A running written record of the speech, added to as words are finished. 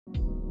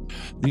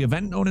The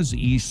event known as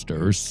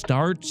Easter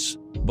starts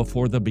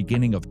before the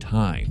beginning of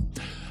time.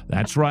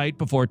 That's right,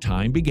 before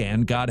time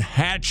began, God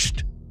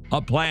hatched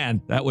a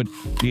plan. That would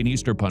be an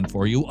Easter pun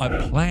for you.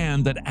 A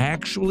plan that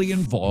actually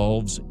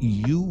involves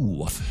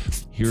you.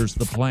 Here's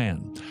the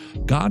plan.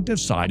 God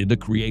decided to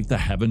create the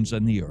heavens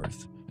and the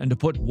earth and to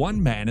put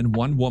one man and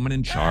one woman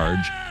in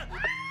charge,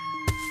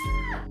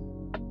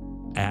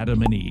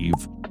 Adam and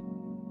Eve.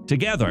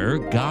 Together,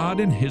 God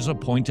and his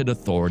appointed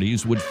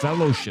authorities would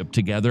fellowship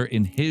together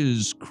in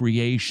his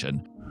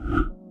creation.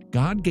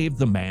 God gave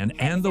the man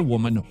and the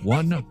woman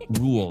one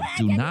rule: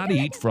 do not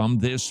eat from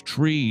this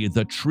tree,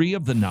 the tree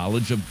of the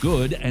knowledge of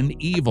good and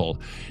evil.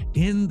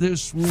 In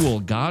this rule,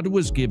 God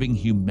was giving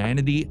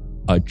humanity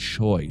a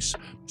choice: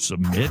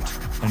 submit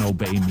and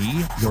obey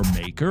me, your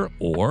maker,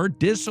 or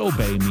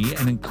disobey me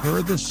and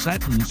incur the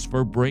sentence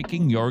for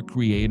breaking your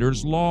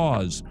creator's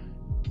laws: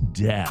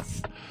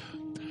 death.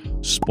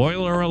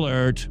 Spoiler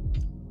alert.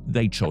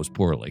 They chose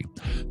poorly.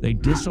 They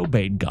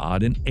disobeyed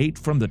God and ate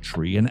from the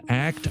tree, an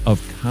act of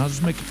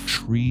cosmic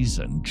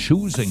treason,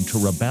 choosing to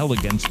rebel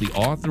against the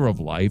author of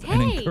life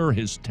and incur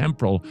his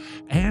temporal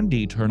and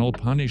eternal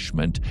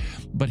punishment.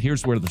 But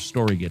here's where the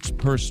story gets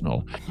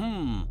personal.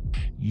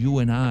 You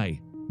and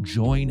I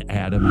join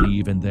Adam and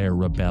Eve in their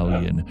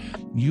rebellion.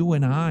 You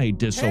and I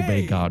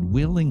disobey God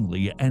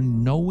willingly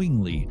and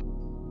knowingly.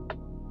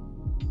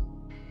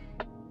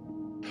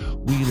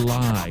 We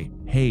lie,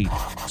 hate,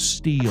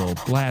 steal,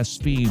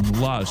 blaspheme,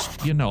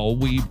 lust.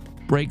 We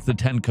break the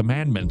 10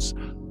 Commandments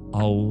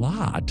a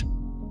lot.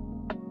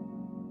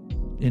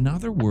 In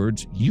other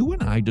words, you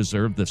and I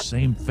deserve the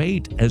same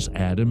fate as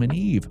Adam and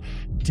Eve: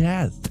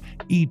 death,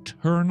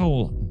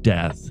 eternal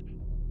death.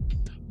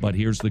 But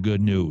here's the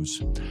good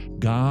news.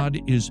 God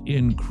is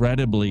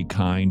incredibly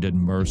kind and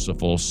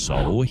merciful,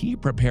 so he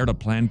prepared a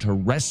plan to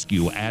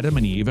rescue Adam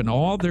and Eve and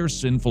all their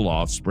sinful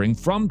offspring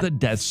from the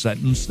death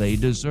sentence they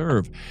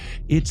deserve.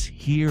 It's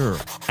here.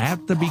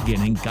 At the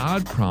beginning,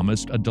 God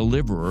promised a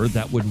deliverer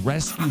that would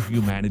rescue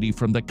humanity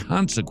from the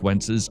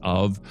consequences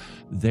of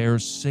their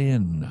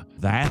sin.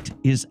 That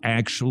is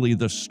actually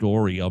the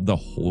story of the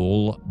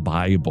whole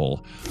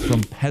Bible.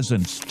 From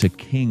peasants to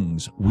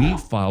kings, we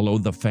follow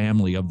the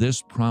family of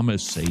this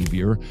promised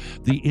Savior,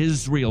 the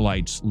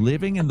Israelites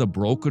living in the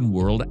broken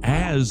world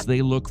as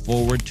they look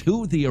forward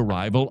to the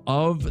arrival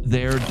of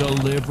their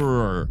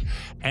deliverer.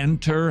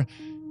 Enter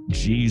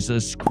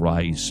Jesus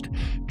Christ.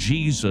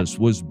 Jesus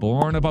was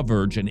born of a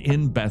virgin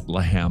in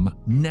Bethlehem,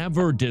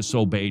 never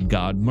disobeyed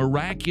God,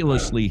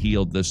 miraculously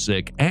healed the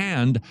sick,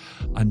 and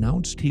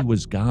announced he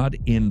was God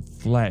in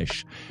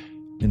flesh.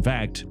 In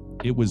fact,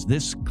 it was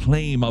this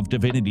claim of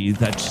divinity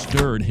that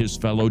stirred his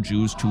fellow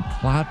Jews to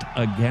plot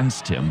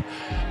against him.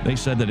 They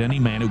said that any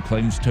man who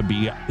claims to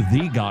be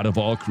the God of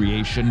all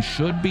creation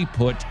should be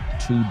put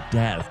to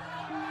death.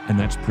 And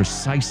that's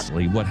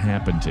precisely what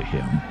happened to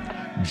him.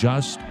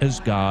 Just as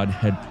God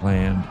had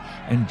planned,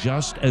 and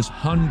just as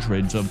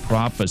hundreds of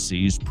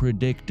prophecies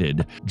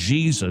predicted,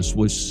 Jesus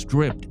was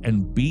stripped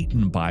and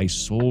beaten by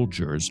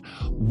soldiers,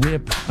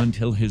 whipped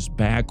until his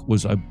back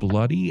was a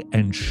bloody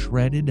and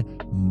shredded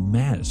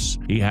mess.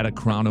 He had a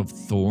crown of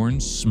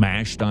thorns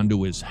smashed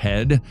onto his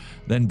head.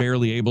 Then,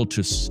 barely able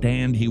to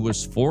stand, he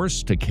was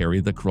forced to carry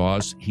the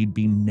cross he'd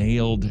be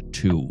nailed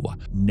to.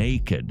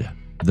 Naked,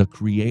 the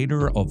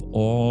creator of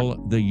all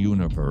the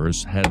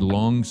universe had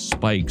long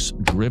spikes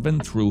driven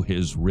through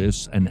his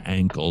wrists and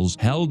ankles,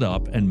 held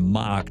up and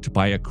mocked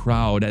by a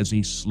crowd as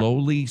he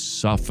slowly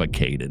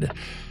suffocated.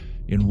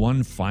 In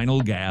one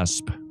final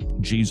gasp,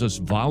 Jesus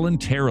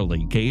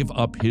voluntarily gave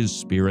up his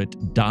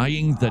spirit,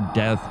 dying the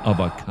death of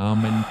a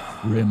common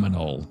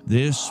criminal.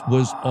 This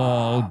was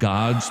all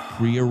God's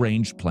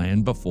prearranged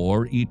plan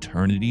before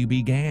eternity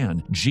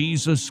began.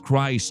 Jesus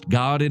Christ,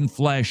 God in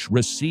flesh,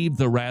 received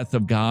the wrath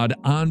of God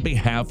on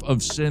behalf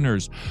of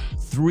sinners.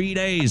 3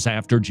 days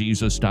after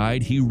Jesus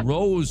died, he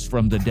rose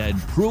from the dead,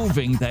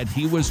 proving that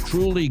he was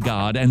truly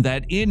God and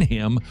that in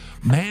him,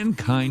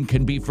 mankind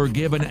can be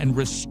forgiven and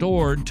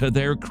restored to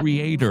their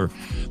Creator.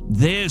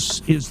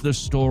 This is the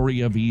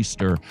story of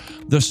Easter,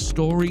 the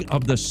story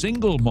of the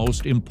single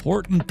most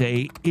important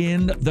day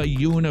in the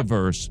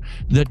universe,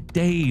 the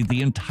day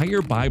the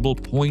entire Bible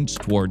points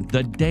toward,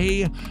 the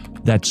day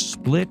that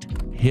split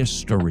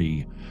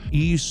history.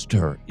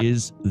 Easter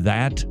is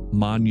that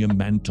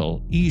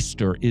monumental.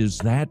 Easter is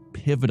that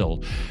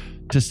pivotal.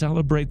 To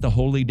celebrate the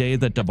holy day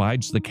that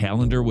divides the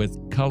calendar with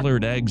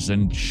colored eggs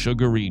and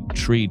sugary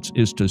treats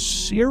is to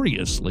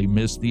seriously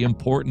miss the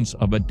importance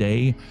of a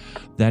day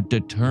that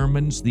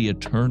determines the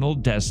eternal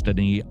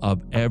destiny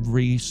of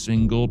every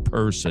single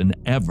person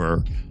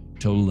ever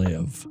to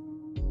live.